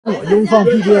用放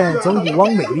屁垫整蛊王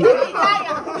美丽。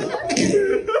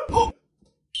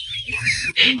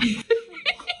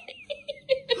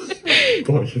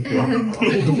我是哥，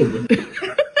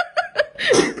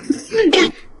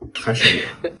还是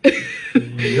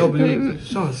你要不就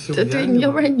上洗手间？对，你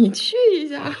要不然你去一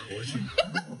下。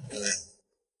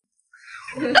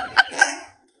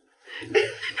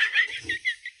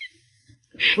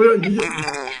不是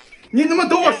你他妈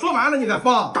等我说完了你再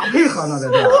放，打配合呢在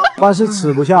这。饭是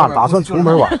吃不下，打算出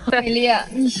门玩。美丽，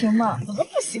你行吗？怎么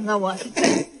不行啊？我。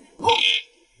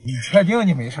你确定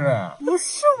你没事啊？不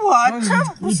是我，这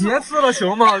你别吃了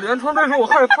行吗？连床带说我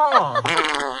害怕。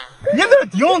你这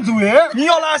顶嘴！你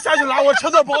要拉下去拉，我车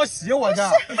子不好洗，我这。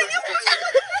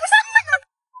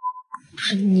不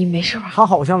是你没事吧？他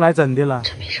好像来真的了。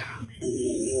真没事啊。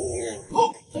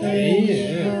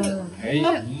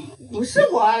不是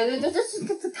我，这是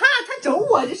他整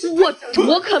我，这是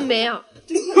我可没有。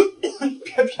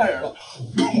别骗人了，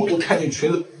我都看见裙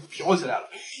子飘起来了。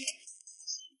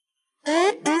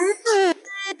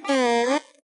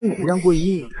让闺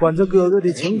蜜管着哥哥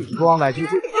的情侣装来聚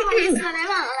会。不好意思，来晚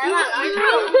了。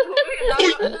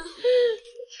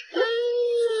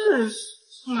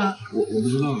我不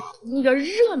知道。那个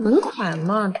热门款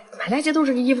嘛，满大街都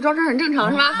是个衣服，装成很正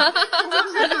常是吧？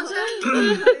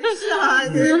是啊，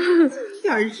有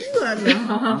点热呢。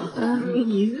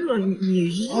你热。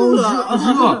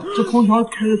热，这空调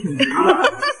开的挺大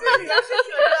的。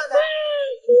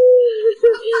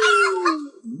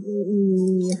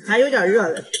你还有点热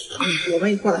了，我帮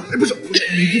你过来。不是，你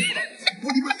衣服。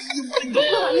不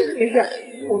好意思，没事。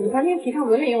我们餐厅提倡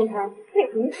文明用餐，那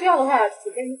您需要的话，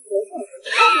请跟您合作。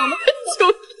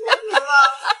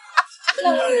我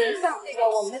们那像那个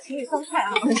我们的情侣酸菜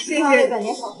啊，谢谢百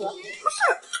年好合。不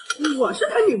是，我是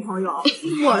他女朋友啊！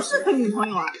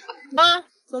啊，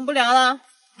怎么不聊了？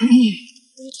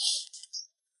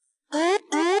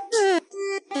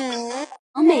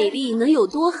王美丽能有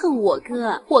多恨我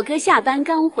哥？我哥下班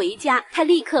刚回家，他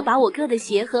立刻把我哥的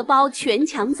鞋和包全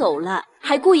抢走了，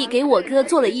还故意给我哥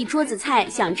做了一桌子菜，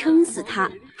想撑死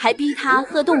他，还逼他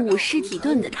喝动物尸体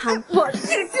炖的汤。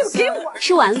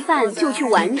吃完饭就去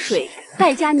玩水，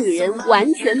败家女人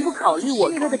完全不考虑我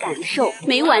哥的感受，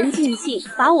没玩尽兴，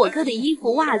把我哥的衣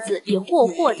服袜子也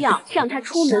和掉，让他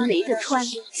出门没得穿。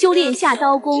修炼下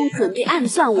刀功，准备暗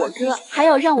算我哥，还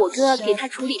要让我哥给他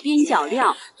处理边角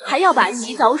料，还要把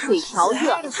洗澡水调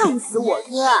热，烫死我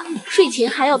哥。睡前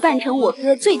还要扮成我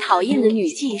哥最讨厌的女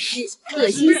技师，恶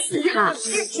心死他。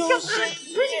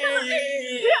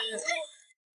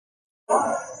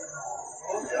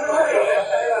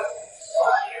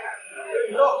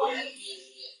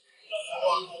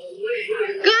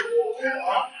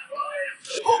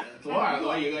左耳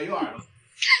朵一个，右耳朵。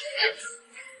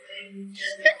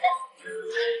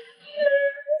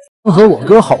和我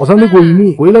哥好上的闺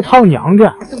蜜回了趟娘家。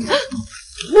我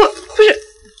不是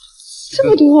这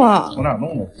么多啊！从哪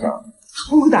弄的？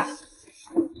偷的。啊？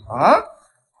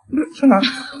不是，是哪？哪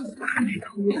里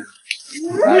偷的？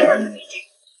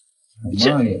什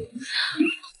么呀？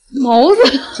毛子。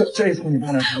这一层你不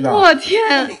能吃的。我天！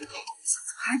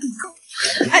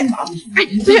哎，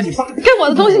不是，跟我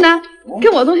的东西呢？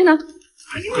跟我的东西呢？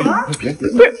别不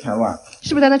是添乱，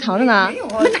是不是在那藏着呢？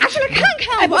我拿出来看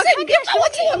看。哎，我看你别找我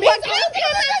姐妹，看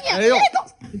看哎呦，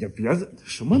也别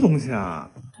什么东西啊？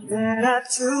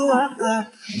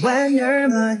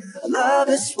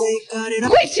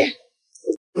回去。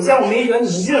不像我没惹你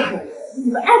们任何人，你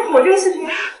们艾特我这个视频，我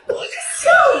这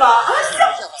像吗？啊，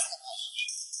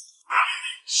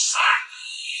像。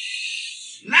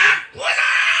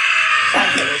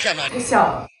不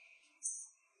像。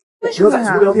车载足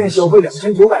疗店消费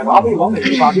2908倍，王美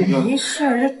丽发现。没事，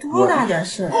这多大点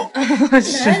事？男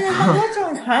人他多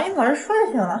正常，你搁这说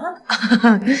就行了哈。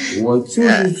我就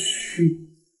是去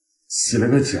洗了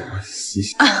个脚，洗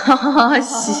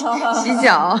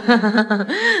脚。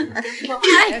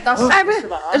哎，不是，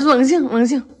冷静。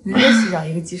一个洗脚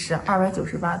一个计时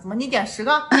，298，怎么你点10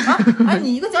个啊？哎，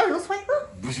你一个脚趾头搓一个？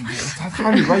不是，它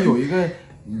里边有一个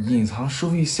隐藏收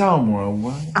费项目，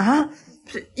我啊。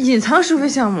是隐藏收费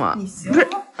项目，不是？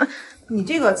你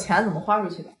这个钱怎么花出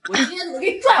去的？我今天怎么给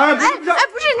你赚？哎，不是，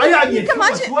哎呀，你干嘛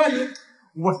去？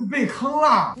我是被坑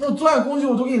了，那作案工具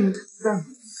我都给你。啥？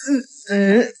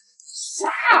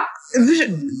不是，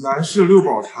男士6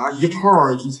宝茶1泡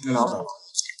1200块，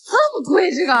这么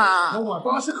贵这个？那我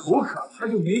当时口渴，他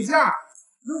就没价，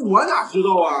那我哪知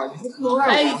道啊？你说坑害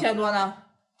我？还有1000多呢。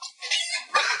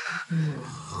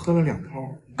喝了2泡。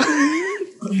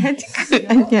你还挺可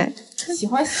怜。喜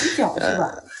欢洗脚是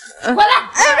吧？过来！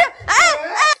哎，不是，哎，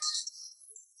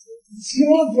亲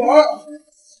我脚，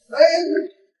哎，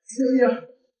亲你啊！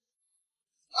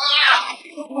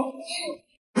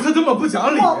这这么不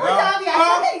讲理啊！我不讲理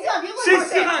啊！谁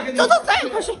稀罕跟你？走，咱一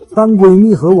块睡。当闺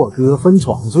蜜和我哥分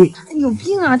床睡，你有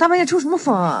病啊！大半夜抽什么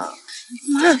风啊？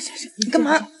妈，你干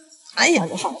嘛？哎呀，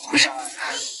不是，怎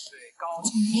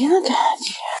么的感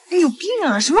觉？你有病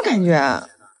啊？什么感觉？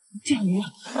这样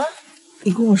啊？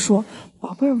你跟我说，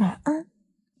宝贝儿晚安。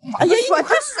哎呀，你快说，你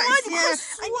快说！哎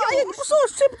呀，你不说我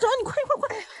睡不着，你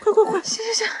快！行，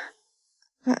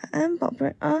晚安，宝贝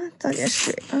儿啊，早点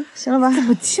睡啊，行了吧？怎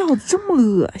么叫的这么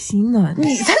恶心呢？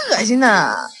你才恶心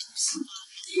呢！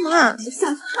妈，下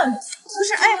饭不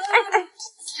是？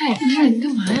哎，不是你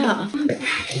干嘛呀？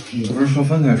你不是说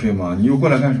分开睡吗？你又过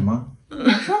来干什么？我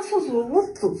上厕所，我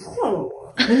走错了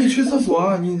我。那你去厕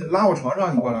所，你拉我床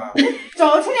上，你过来。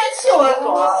找个充电器我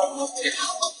走啊。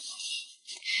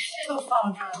这个放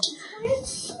这儿，充电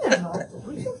器呢？怎么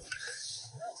就？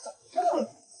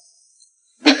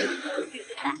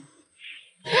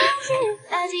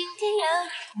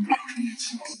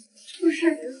是不是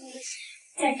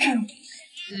在这儿？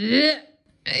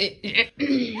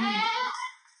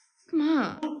干嘛？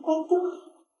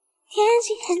天气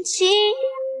很晴。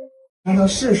让他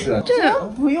试试。这个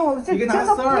不用了，这你给他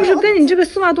撕二。不是跟你这个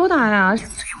丝袜多大呀？所以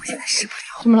我现在试不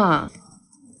了。怎么了？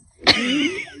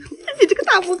你这个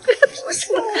大拇哥不是我怎么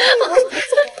试了？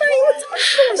我怎么试？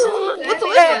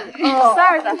丝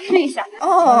二的试一下。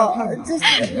哦，这是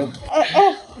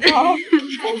好。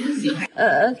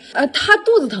他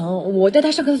肚子疼，我带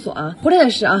他上厕所啊，回来再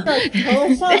试啊。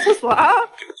上厕所啊！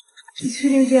你确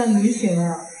定这样能行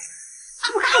啊？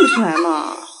这不看不出来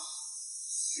吗？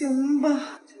行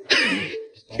吧。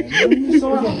你稍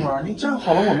等会儿，你站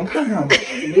好了，我们看看怎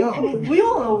么样？不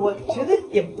用了，我觉得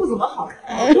也不怎么好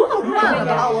看。多好看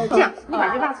啊！我这样，你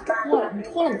把这袜子脱了，你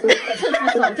脱了，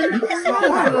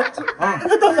啊，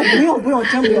那不用，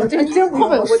真不用，这个真不用。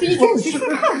我第一件去看，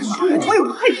我有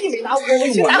快递没拿，我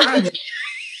去拿。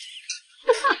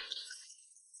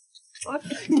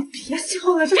你别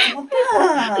笑了，这怎么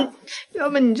办？要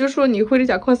不你就说你会这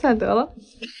假扩散得了。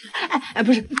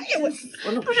不是，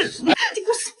我不是这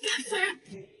个是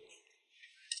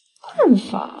办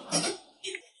法。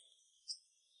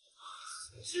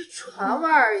是船味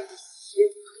儿也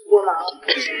多了。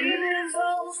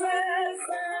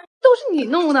都是你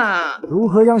弄的。如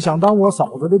何让想当我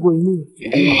嫂子的闺蜜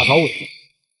一马找尾？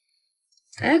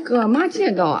哎哥，妈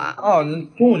借到啊？哦，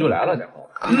中午就来了，这会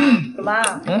妈，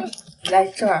来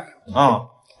这儿。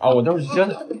我这是接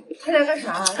的。他俩干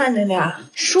啥？看着俩。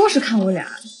说是看我俩，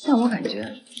但我感觉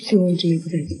就因为这一不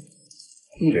在家。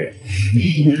对。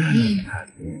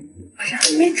我啥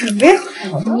也没准备好。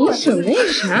你准备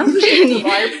啥？不是你。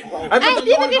别！哎，万一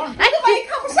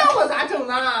看不上我咋整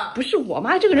呢？不是我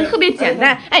妈这个人特别简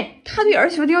单，她对儿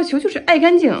媳妇的要求就是爱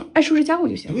干净、爱收拾家务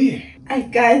就行。对，爱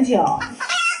干净。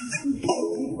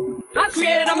I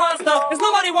created a monster, cause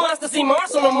nobody wants to see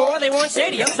Marshall no more. They want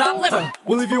shady, I'm stop living.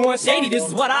 Well, if you want shady, this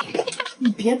is what I... 你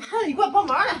别拍了，你给我帮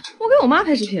忙来。我给我妈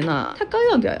拍视频呢，她刚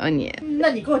要表扬你。那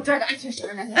你给我拽点安全绳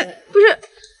来。不是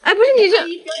你这。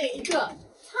一表演一个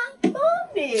擦玻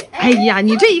璃。哎呀，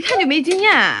你这一看就没经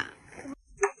验。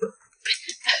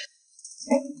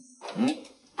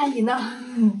阿姨呢？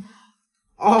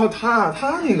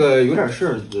他那个有点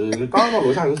事，刚到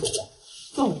楼下就走了。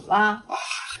走了。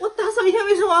我打扫一天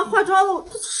卫生完化妆了，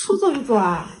他说走就走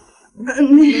啊？那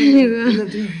个，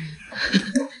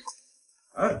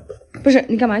不是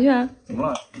你干嘛去啊？怎么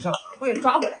了？你上来，我给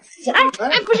抓回来。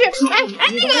不是，那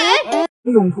个，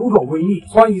利用土狗闺蜜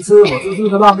换一次我自制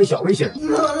的辣妹小背心。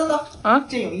走啊！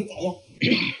这泳衣咋样？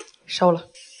烧了。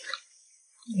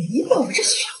没有，这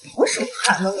小毛手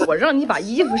汗了。我让你把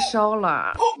衣服烧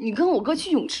了，你跟我哥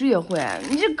去泳池约会，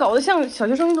你这搞得像小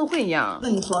学生运动会一样。那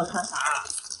你说我穿啥？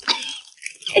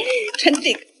穿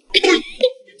这个。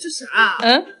这啥？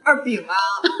二饼啊？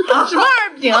什么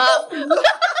二饼？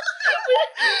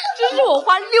这是我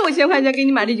花6000块钱给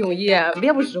你买的泳衣，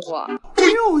别不识货。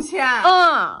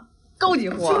6000？高级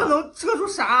货。这个能遮住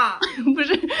啥？不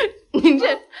是，你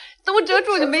这都遮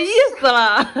住就没意思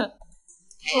了。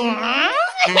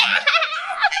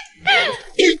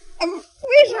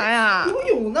为啥呀？游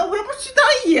泳呢？我又不是去当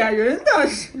野人的。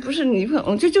不是你不，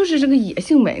就是这个野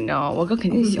性美，你知道吗？我哥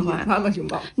肯定喜欢。穿吧行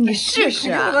吧？你试试，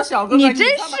你真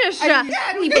试试，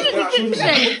你不是。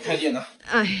快点呢！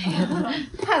哎呀，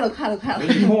看了。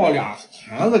你跟我俩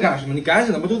闲着干什么？你赶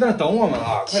紧的，不都在那等我们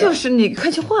了？就是你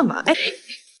快去换吧。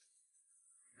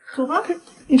走吧。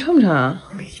你穿不穿啊？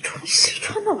没穿，谁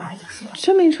穿那玩意儿？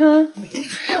真没穿？没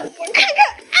穿。我看看，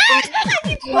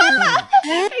你穿了，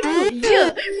你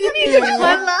就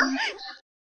穿了。